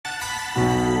A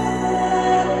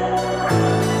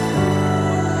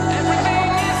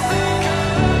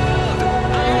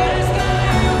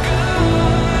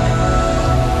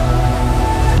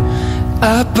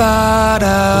part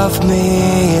of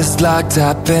me is locked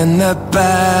up in the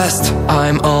past.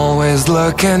 I'm always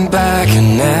looking back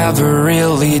and never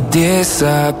really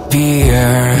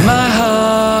disappear. My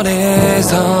heart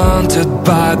is haunted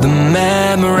by the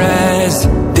memories,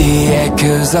 the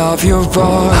echoes of your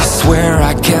voice. I swear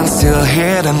I can still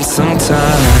hear them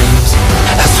sometimes.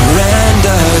 I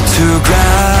surrender to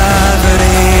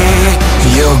gravity,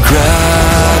 your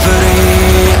gravity.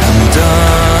 I'm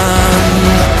done.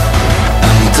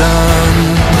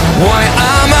 Why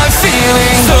am I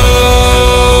feeling so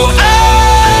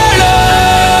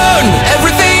alone?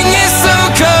 Everything is so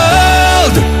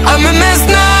cold. I'm a mess,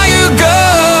 now you're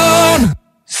gone.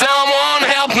 Someone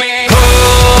help me.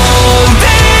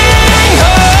 Holding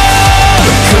on,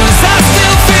 'cause I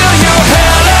still feel your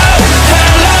hello,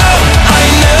 hello. I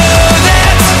know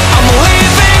that I'm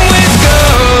living with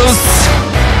ghosts.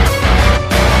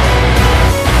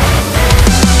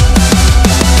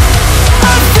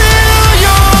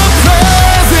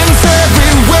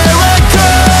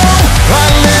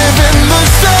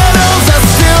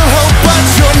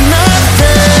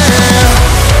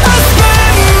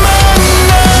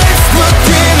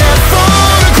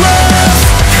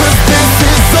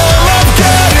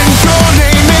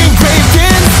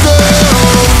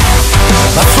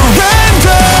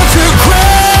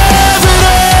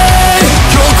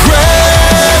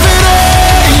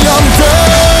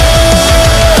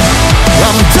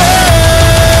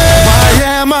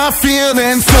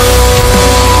 Feeling so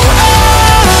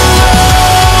alone.